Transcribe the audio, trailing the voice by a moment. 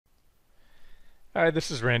Hi,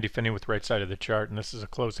 this is Randy Finney with Right Side of the Chart, and this is a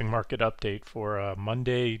closing market update for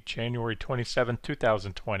Monday, January 27th,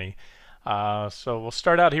 2020. So we'll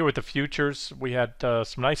start out here with the futures. We had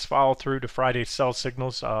some nice follow through to Friday's sell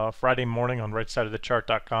signals. Friday morning on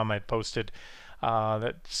rightsideofthechart.com, I had posted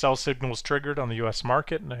that sell signals triggered on the U.S.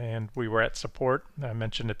 market, and we were at support. I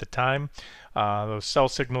mentioned at the time those sell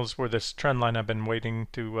signals were this trend line I've been waiting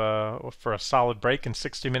to for a solid break and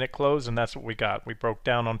 60-minute close, and that's what we got. We broke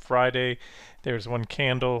down on Friday. There's one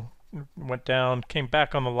candle, went down, came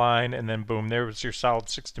back on the line, and then boom, there was your solid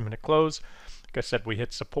 60-minute close. Like I said, we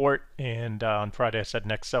hit support, and on Friday I said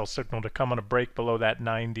next sell signal to come on a break below that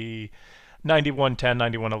 91.10,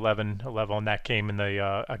 91.11 level, and that came in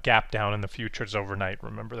the a gap down in the futures overnight.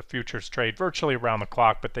 Remember, the futures trade virtually around the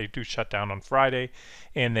clock, but they do shut down on Friday,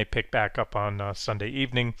 and they pick back up on Sunday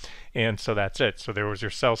evening, and so that's it. So there was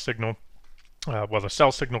your sell signal. Well, the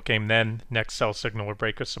sell signal came then. Next sell signal or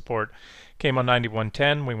break of support came on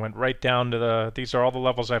 91.10. We went right down to these are all the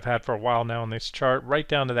levels I've had for a while now on this chart, right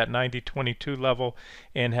down to that 90.22 level,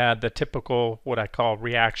 and had the typical, what I call,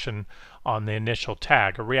 reaction on the initial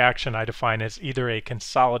tag. A reaction I define as either a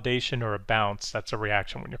consolidation or a bounce. That's a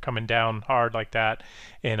reaction when you're coming down hard like that,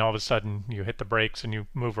 and all of a sudden you hit the brakes and you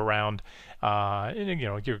move around. And, you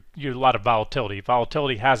know, you're a lot of volatility.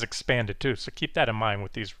 Volatility has expanded too, so keep that in mind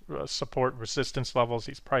with these support resistance levels,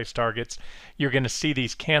 these price targets. You're going to see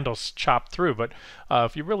these candles chop through, but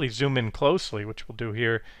if you really zoom in closely, which we'll do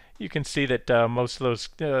here, you can see that most of those,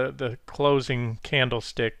 the closing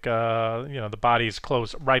candlestick, the bodies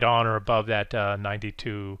close right on or above that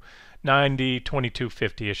 92, 90,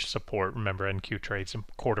 2250-ish support. Remember, NQ trades in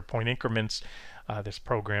quarter point increments. This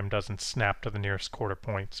program doesn't snap to the nearest quarter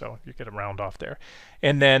point, so you get a round off there.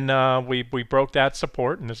 And then we broke that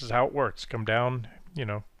support, and this is how it works. Come down,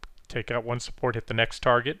 take out one support, hit the next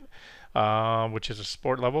target, which is a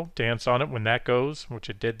support level, dance on it. When that goes, which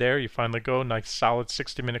it did there, you finally go, nice solid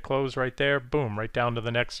 60-minute close right there, boom, right down to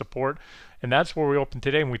the next support. And that's where we opened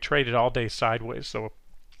today, and we traded all day sideways. So,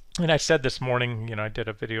 and I said this morning, I did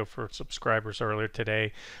a video for subscribers earlier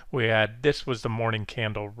today. This was the morning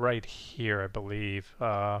candle right here, I believe,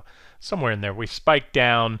 somewhere in there. We spiked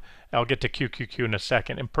down. I'll get to QQQ in a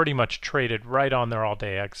second, and pretty much traded right on there all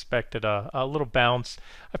day. I expected a little bounce.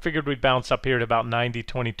 I figured we'd bounce up here to about 90,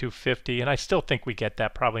 22.50, and I still think we get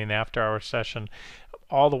that probably in the after-hour session,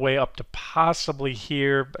 all the way up to possibly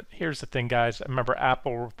here. But here's the thing, guys. Remember,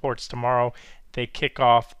 Apple reports tomorrow. They kick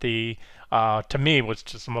off to me, what's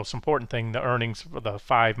just the most important thing, the earnings for the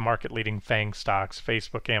 5 market-leading FAANG stocks: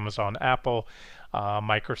 Facebook, Amazon, Apple,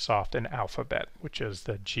 Microsoft, and Alphabet, which is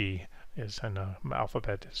the G is in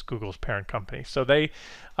Alphabet is Google's parent company. So they,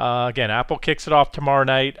 again, Apple kicks it off tomorrow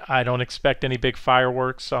night. I don't expect any big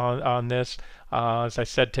fireworks on this. As I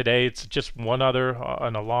said today, it's just one other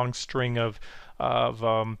in a long string of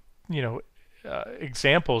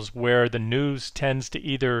examples where the news tends to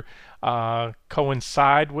either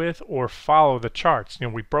coincide with or follow the charts.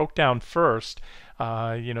 We broke down first,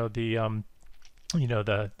 the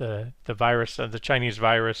virus, the Chinese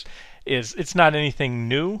virus, it's not anything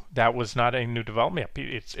new. That was not a new development.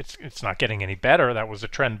 It's not getting any better. That was a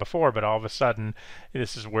trend before, but all of a sudden,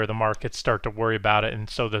 this is where the markets start to worry about it, and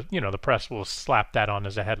so the press will slap that on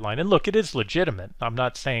as a headline. And look, it is legitimate. I'm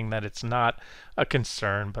not saying that it's not a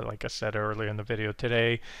concern, but like I said earlier in the video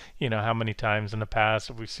today, how many times in the past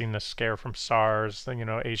have we seen the scare from SARS,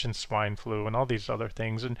 Asian swine flu, and all these other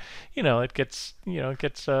things, and it gets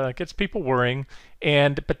people worrying.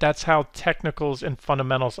 But that's how technicals and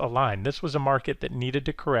fundamentals align. This was a market that needed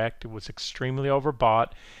to correct. It was extremely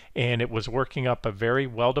overbought, and it was working up a very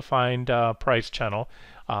well-defined price channel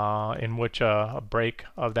in which a break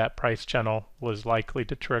of that price channel was likely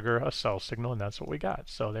to trigger a sell signal, and that's what we got.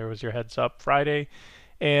 So there was your heads up Friday.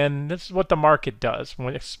 And this is what the market does,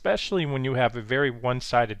 especially when you have a very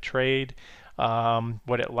one-sided trade.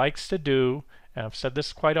 What it likes to do, and I've said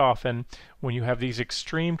this quite often, when you have these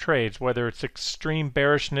extreme trades, whether it's extreme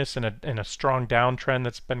bearishness in a strong downtrend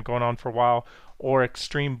that's been going on for a while, or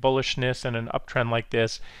extreme bullishness in an uptrend like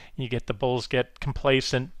this, you get the bulls get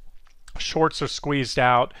complacent, shorts are squeezed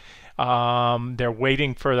out. They're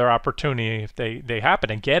waiting for their opportunity. If they happen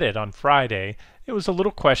to get it on Friday, it was a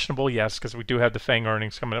little questionable, yes, because we do have the FAANG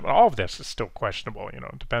earnings coming up. All of this is still questionable. It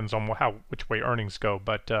depends on which way earnings go.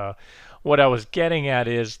 But what I was getting at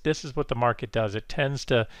is this is what the market does. It tends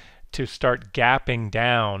to start gapping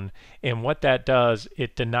down, and what that does,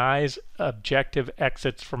 it denies objective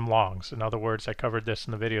exits from longs. In other words, I covered this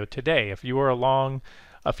in the video today. If you were long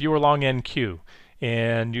NQ,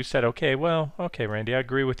 and you said, okay, Randy, I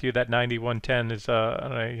agree with you that 91.10 is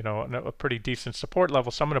a pretty decent support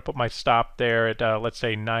level, so I'm going to put my stop there at let's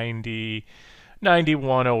say 90.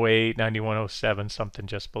 9108, 9107, something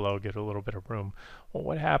just below, give it a little bit of room. Well,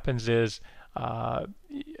 what happens is uh,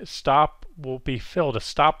 stop will be filled. A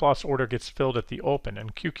stop loss order gets filled at the open,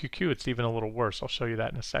 and QQQ it's even a little worse. I'll show you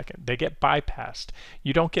that in a second. They get bypassed.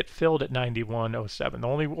 You don't get filled at 9107. The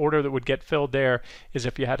only order that would get filled there is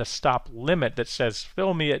if you had a stop limit that says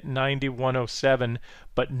fill me at 9107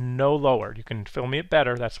 but no lower. You can fill me at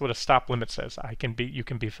better. That's what a stop limit says. You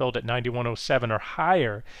can be filled at 9107 or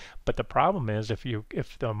higher. But the problem is if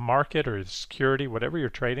the market or the security, whatever you're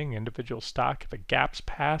trading, individual stock, if it gaps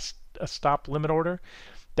past a stop limit order,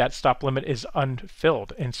 that stop limit is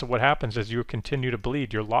unfilled, and so what happens is you continue to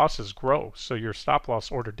bleed. Your losses grow, so your stop loss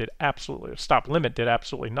order stop limit did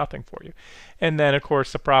absolutely nothing for you. And then of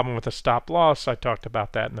course the problem with a stop loss, I talked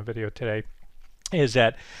about that in the video today, is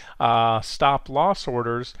that stop loss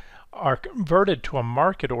orders are converted to a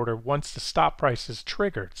market order once the stop price is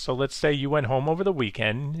triggered. So let's say you went home over the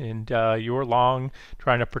weekend and you were long,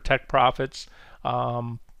 trying to protect profits.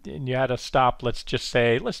 And you had a stop, let's just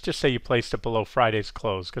say you placed it below Friday's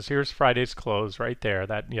close, because here's Friday's close right there,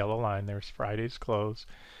 that yellow line, there's Friday's close.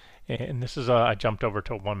 And this is I jumped over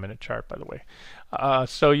to a 1 minute chart, by the way.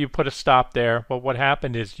 So you put a stop there. Well, what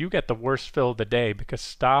happened is you get the worst fill of the day, because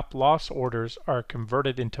stop loss orders are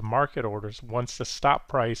converted into market orders once the stop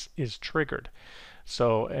price is triggered.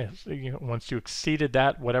 So once you exceeded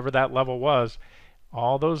that, whatever that level was,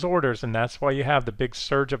 all those orders, and that's why you have the big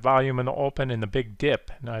surge of volume in the open and the big dip.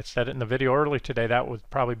 And I said it in the video earlier today, that would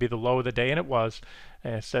probably be the low of the day, and it was.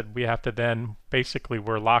 And I said we have to then, basically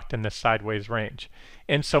we're locked in this sideways range.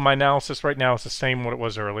 And so my analysis right now is the same what it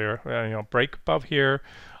was earlier. Break above here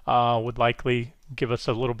would likely give us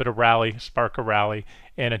a little bit of rally, spark a rally,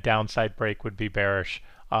 and a downside break would be bearish.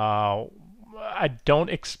 I don't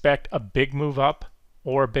expect a big move up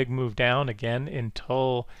or a big move down again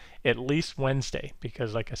until at least Wednesday,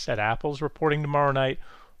 because like I said, Apple's reporting tomorrow night.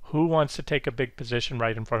 Who wants to take a big position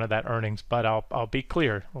right in front of that earnings? But I'll be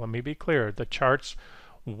clear. Let me be clear. The charts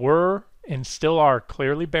were and still are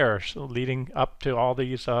clearly bearish leading up to all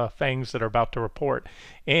these FAAMGs that are about to report.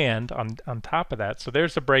 And on top of that, so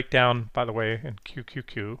there's a breakdown, by the way, in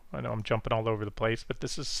QQQ. I know I'm jumping all over the place, but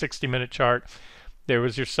this is a 60-minute chart. There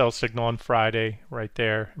was your sell signal on Friday right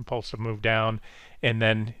there, impulsive move down, and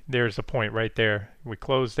then there's a point right there. We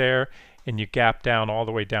closed there, and you gap down all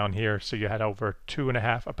the way down here, so you had over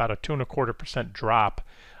about a 2.25% drop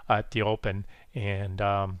at the open. And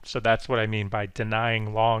so that's what I mean by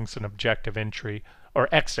denying longs an objective entry or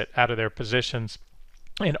exit out of their positions,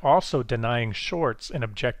 and also denying shorts an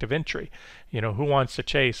objective entry. Who wants to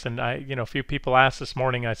chase? And a few people asked this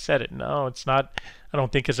morning, I said it, no, it's not, I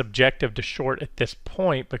don't think it's objective to short at this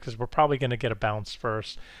point, because we're probably going to get a bounce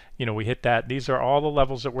first. We hit that. These are all the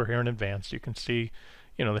levels that we're here in advance. You can see,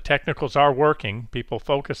 the technicals are working. People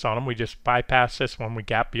focus on them. We just bypass this one. We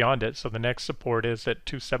gap beyond it. So the next support is at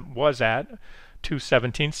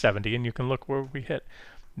 217.70, and you can look where we hit.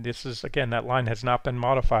 This is, again, that line has not been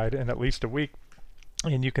modified in at least a week.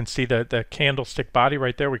 And you can see the candlestick body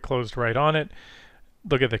right there. We closed right on it.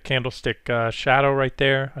 Look at the candlestick shadow right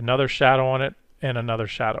there. Another shadow on it, and another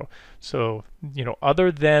shadow. So,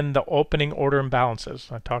 other than the opening order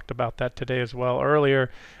imbalances, I talked about that today as well earlier,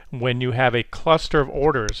 when you have a cluster of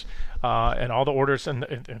orders, and all the orders in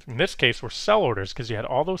this case were sell orders, because you had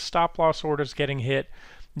all those stop loss orders getting hit.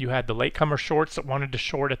 You had the latecomer shorts that wanted to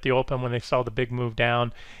short at the open when they saw the big move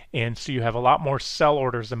down, and so you have a lot more sell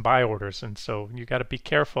orders than buy orders, and so you got to be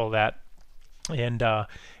careful of that, and not,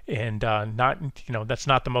 that's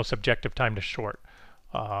not the most objective time to short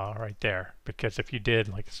right there, because if you did,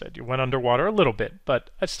 like I said, you went underwater a little bit, but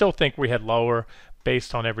I still think we had lower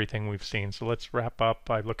based on everything we've seen. So let's wrap up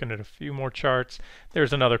by looking at a few more charts.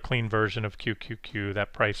 There's another clean version of QQQ,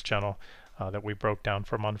 that price channel that we broke down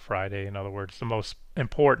from on Friday. In other words, the most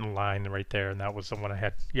important line right there, and that was the one I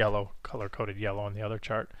had yellow, color-coded yellow on the other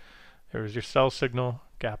chart. There's your sell signal,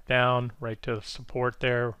 gap down, right to the support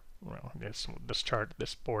there. Well, this chart,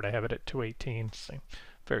 this board, I have it at 218, same,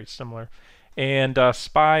 very similar. And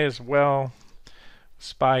SPY as well.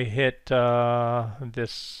 SPY hit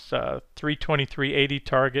this 323.80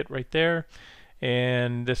 target right there.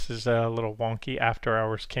 And this is a little wonky after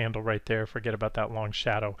hours candle right there. Forget about that long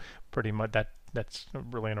shadow. Pretty much that's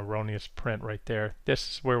really an erroneous print right there. This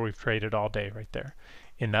is where we've traded all day right there,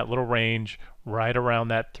 in that little range right around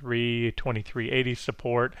that 323.80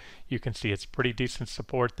 support. You can see it's pretty decent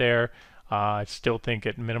support there. I still think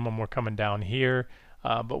at minimum we're coming down here,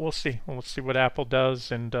 but we'll see. We'll see what Apple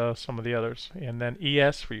does and some of the others. And then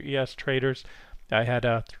ES, for your ES traders, I had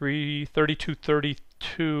a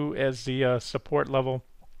 332.32 as the support level.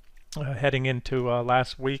 heading into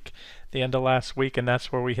last week, the end of last week, and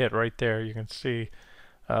that's where we hit right there. You can see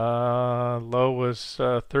low was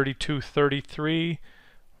 32.33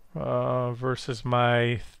 versus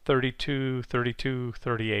my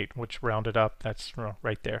 32.38, which rounded up. That's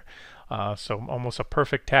right there. So almost a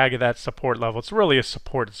perfect tag of that support level. It's really a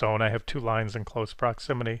support zone. I have two lines in close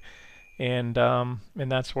proximity, and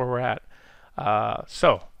that's where we're at.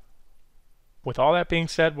 So with all that being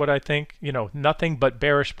said, what I think, nothing but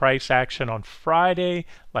bearish price action on Friday.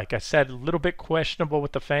 Like I said, a little bit questionable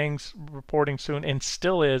with the FAAMG reporting soon, and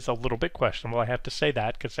still is a little bit questionable. I have to say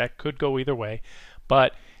that because that could go either way.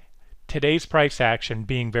 But today's price action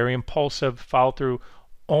being very impulsive, follow through,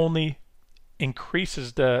 only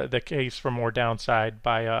increases the case for more downside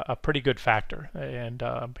by a pretty good factor, and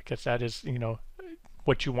because that is,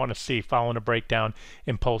 what you want to see following a breakdown,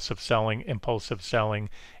 impulsive selling,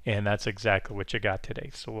 and that's exactly what you got today.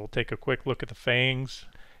 So we'll take a quick look at the FAAMG,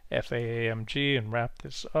 FAAMG, and wrap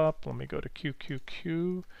this up. Let me go to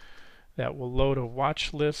QQQ. That will load a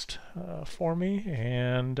watch list for me,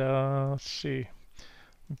 and let's see.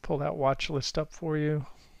 Let me pull that watch list up for you.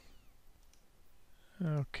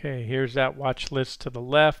 Okay, here's that watch list to the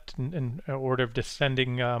left in order of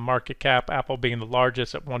descending market cap. Apple being the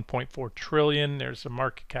largest at 1.4 trillion. There's the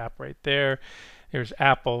market cap right there. There's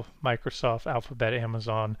Apple, Microsoft, Alphabet,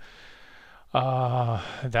 Amazon, the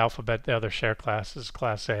other share classes,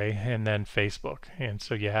 Class A, and then Facebook. And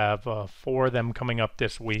so you have four of them coming up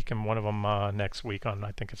this week, and one of them next week on,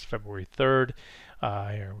 I think it's February 3rd.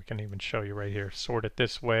 Here, we can even show you right here. Sort it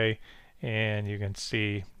this way, and you can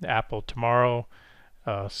see Apple tomorrow.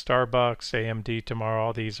 Starbucks, AMD tomorrow,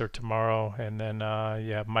 all these are tomorrow, and then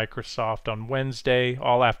you have Microsoft on Wednesday,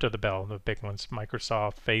 all after the bell, the big ones,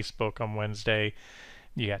 Microsoft, Facebook on Wednesday.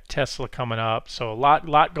 You got Tesla coming up, so a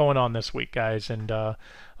lot going on this week, guys. And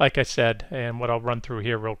like I said, and what I'll run through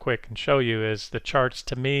here real quick and show you is the charts.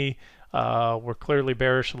 To me, were clearly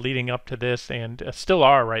bearish leading up to this, and still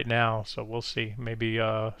are right now. So we'll see. Maybe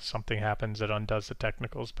something happens that undoes the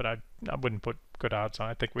technicals, but I wouldn't put good odds on.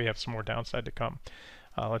 I think we have some more downside to come.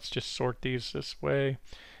 Let's just sort these this way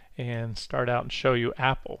and start out and show you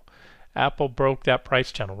Apple. Apple broke that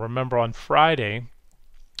price channel. Remember on Friday,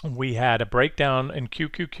 we had a breakdown in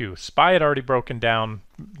QQQ. SPY had already broken down,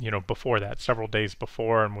 before that, several days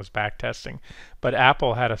before, and was back testing. But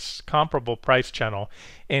Apple had a comparable price channel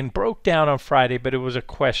and broke down on Friday, but it was a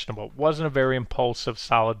questionable. It wasn't a very impulsive,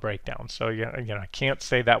 solid breakdown. So I can't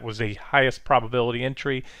say that was a highest probability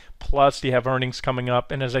entry. Plus, you have earnings coming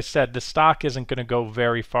up, and as I said, the stock isn't going to go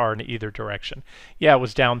very far in either direction. Yeah, it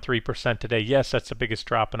was down 3% today. Yes, that's the biggest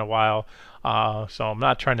drop in a while. So I'm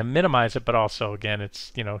not trying to minimize it, but also, again,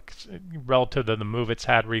 it's relative to the move it's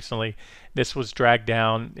had recently. This was dragged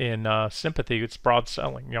down in sympathy. It's broad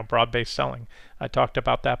selling, broad-based selling. I talked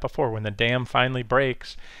about that before. When the dam finally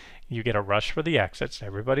breaks, you get a rush for the exits.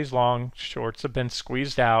 Everybody's long. Shorts have been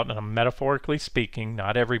squeezed out, and I'm metaphorically speaking.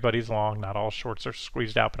 Not everybody's long. Not all shorts are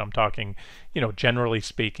squeezed out, but I'm talking, generally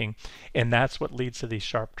speaking. And that's what leads to these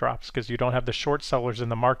sharp drops, because you don't have the short sellers in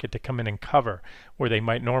the market to come in and cover, where they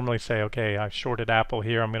might normally say, okay, I've shorted Apple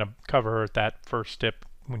here. I'm going to cover at that first dip.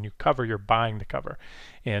 When you cover, you're buying the cover,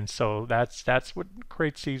 and so that's what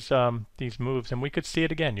creates these moves. And we could see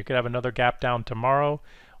it again. You could have another gap down tomorrow.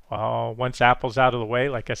 Once Apple's out of the way,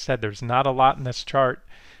 like I said, there's not a lot in this chart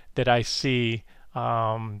that I see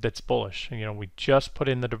that's bullish. We just put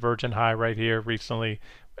in the divergent high right here recently,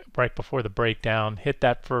 right before the breakdown, hit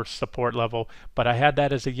that first support level, but I had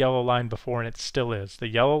that as a yellow line before, and it still is. The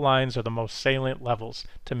yellow lines are the most salient levels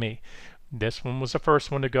to me. This one was the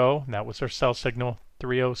first one to go, and that was our sell signal.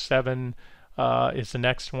 307 is the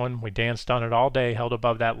next one. We danced on it all day, held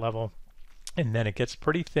above that level, and then it gets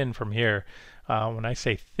pretty thin from here. When I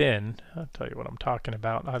say thin, I'll tell you what I'm talking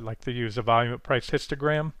about. I like to use a volume at price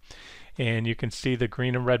histogram, and you can see the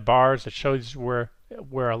green and red bars. It shows where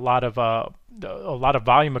a lot of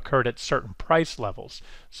volume occurred at certain price levels.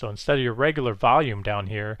 So instead of your regular volume down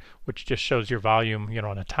here, which just shows your volume,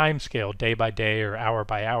 on a time scale, day by day or hour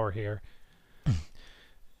by hour here,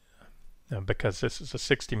 because this is a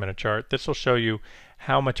 60-minute chart, this will show you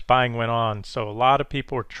how much buying went on. So a lot of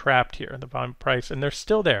people were trapped here in the volume price, and they're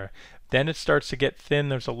still there. Then it starts to get thin.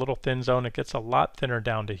 There's a little thin zone. It gets a lot thinner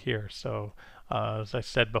down to here. So as I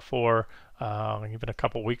said before, even a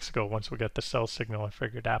couple weeks ago, once we got the sell signal, I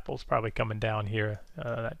figured Apple's probably coming down here,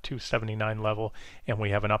 that 279 level, and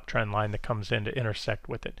we have an uptrend line that comes in to intersect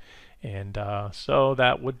with it. And so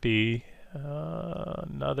that would be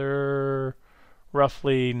another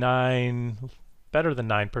roughly better than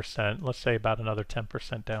 9%. Let's say about another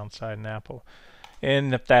 10% downside in Apple.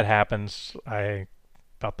 And if that happens, I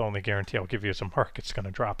about the only guarantee I'll give you is a market's going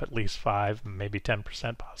to drop at least 5, maybe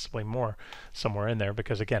 10%, possibly more, somewhere in there,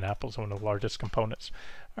 because again, Apple's one of the largest components.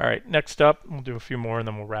 All right, next up, we'll do a few more and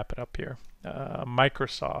then we'll wrap it up here.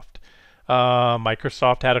 Microsoft.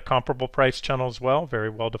 Microsoft had a comparable price channel as well, very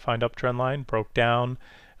well-defined uptrend line, broke down,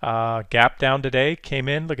 gap down today, came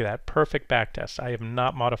in, look at that, perfect back test. I have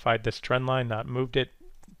not modified this trend line, not moved it,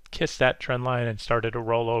 kissed that trend line and started to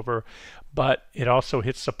roll over, but it also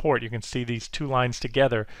hits support. You can see these two lines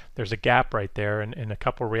together. There's a gap right there and a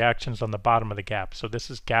couple reactions on the bottom of the gap. So this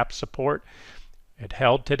is gap support. It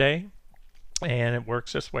held today and it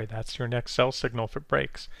works this way. That's your next sell signal if it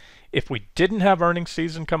breaks. If we didn't have earnings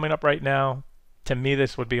season coming up right now, to me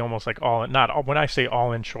this would be almost like all in, not all, when I say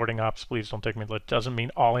all in shorting ops, please don't take me, it doesn't mean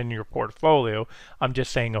all in your portfolio. I'm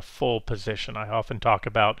just saying a full position. I often talk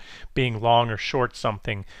about being long or short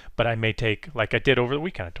something, but I may take, like I did over the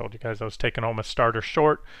weekend, I told you guys I was taking home a starter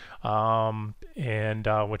short, which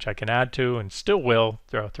I can add to and still will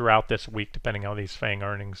throughout this week depending how these FAANG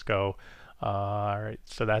earnings go. All right,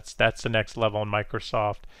 so that's the next level in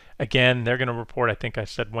Microsoft. Again, they're going to report, I think I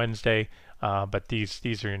said Wednesday, but these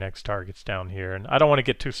are your next targets down here. And I don't want to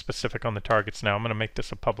get too specific on the targets now. I'm going to make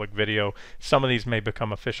this a public video. Some of these may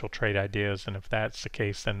become official trade ideas, and if that's the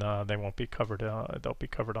case, then they won't be covered. They'll be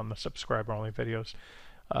covered on the subscriber-only videos.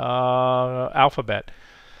 Alphabet.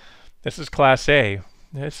 This is Class A.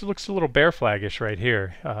 This looks a little bear flagish right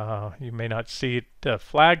here. You may not see it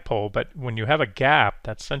flagpole, but when you have a gap,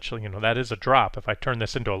 that's essentially, that is a drop. If I turn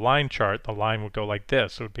this into a line chart, the line would go like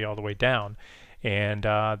this. It would be all the way down. And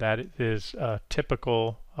that is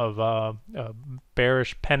typical of a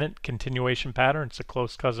bearish pennant continuation pattern. It's a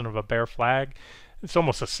close cousin of a bear flag. It's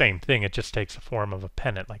almost the same thing. It just takes the form of a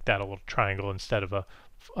pennant like that, a little triangle instead of a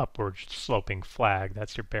upward sloping flag.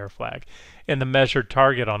 That's your bear flag. And the measured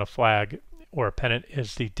target on a flag or a pennant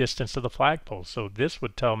is the distance of the flagpole. So this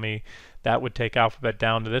would tell me that would take Alphabet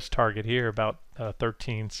down to this target here, about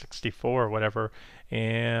 1364 or whatever.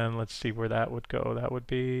 And let's see where that would go. That would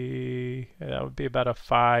be about a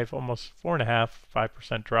 5, almost 4.5,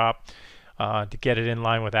 5% drop. To get it in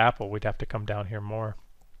line with Apple, we'd have to come down here more.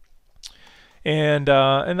 And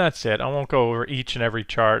that's it. I won't go over each and every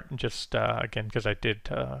chart. Just again, because I did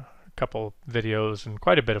couple videos and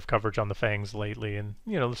quite a bit of coverage on the FAANGs lately, and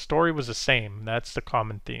the story was the same. That's the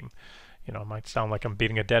common theme. It might sound like I'm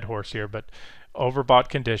beating a dead horse here, but overbought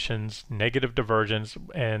conditions, negative divergence,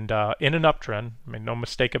 and in an uptrend. I mean, no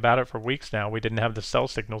mistake about it. For weeks now, we didn't have the sell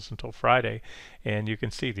signals until Friday, and you can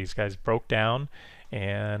see these guys broke down,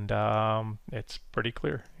 and it's pretty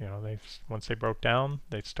clear. Once they broke down,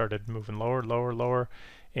 they started moving lower, lower, lower.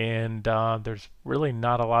 And there's really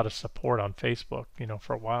not a lot of support on Facebook,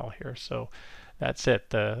 for a while here. So that's it.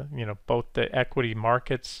 Both the equity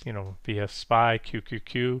markets, via SPY,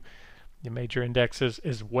 QQQ, the major indexes,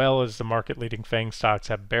 as well as the market-leading FAANG stocks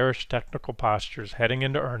have bearish technical postures heading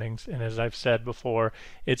into earnings. And as I've said before,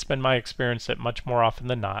 it's been my experience that much more often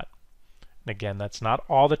than not, and again, that's not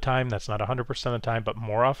all the time, that's not 100% of the time, but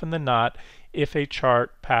more often than not, if a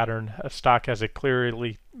chart pattern, a stock has a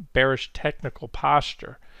clearly bearish technical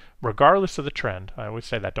posture, regardless of the trend, I always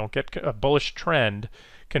say that, don't get a bullish trend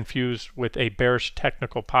confused with a bearish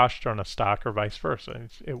technical posture on a stock or vice versa.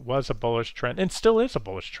 It was a bullish trend and still is a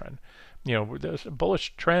bullish trend. A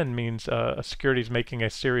bullish trend means a security is making a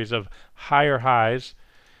series of higher highs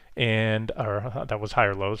that was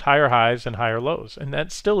higher lows, higher highs and higher lows, and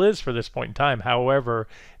that still is for this point in time. However,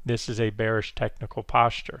 this is a bearish technical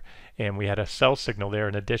posture, and we had a sell signal there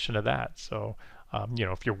in addition to that. So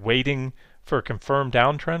if you're waiting for a confirmed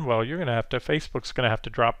downtrend, well, you're going to have to, Facebook's going to have to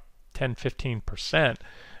drop 10-15%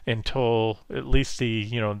 until at least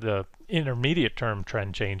the intermediate term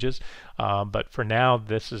trend changes. But for now,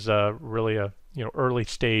 this is really a early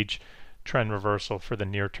stage trend reversal for the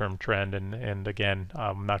near-term trend. And again,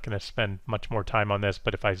 I'm not going to spend much more time on this,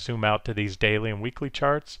 but if I zoom out to these daily and weekly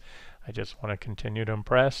charts, I just want to continue to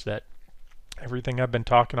impress that everything I've been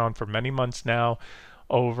talking on for many months now,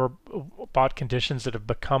 overbought conditions that have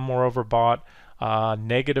become more overbought,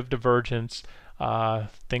 negative divergence,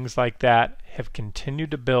 things like that have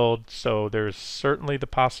continued to build. So there's certainly the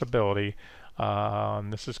possibility,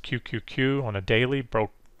 this is QQQ on a daily,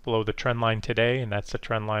 broke below the trend line today, and that's the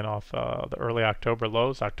trend line off the early October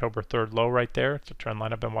lows, October 3rd low right there. It's a trend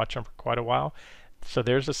line I've been watching for quite a while. So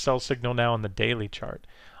there's a sell signal now on the daily chart.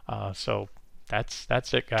 So that's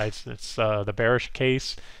it, guys. It's the bearish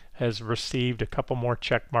case has received a couple more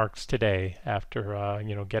check marks today after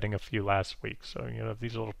getting a few last week. So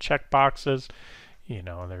these little check boxes,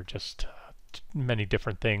 they're just many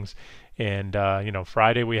different things. And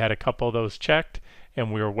Friday we had a couple of those checked,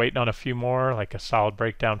 and we were waiting on a few more, like a solid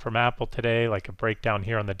breakdown from Apple today, like a breakdown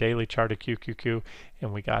here on the daily chart of QQQ,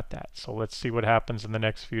 and we got that. So let's see what happens in the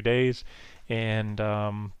next few days, and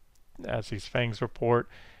as these FAAMGs report,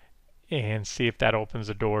 and see if that opens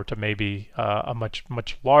the door to maybe a much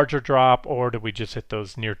larger drop, or do we just hit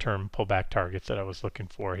those near-term pullback targets that I was looking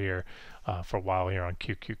for here for a while here on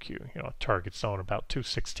QQQ. Target zone about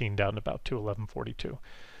 216 down to about 211.42.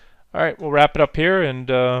 All right, we'll wrap it up here and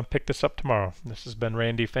pick this up tomorrow. This has been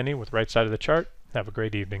Randy Finney with Right Side of the Chart. Have a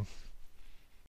great evening.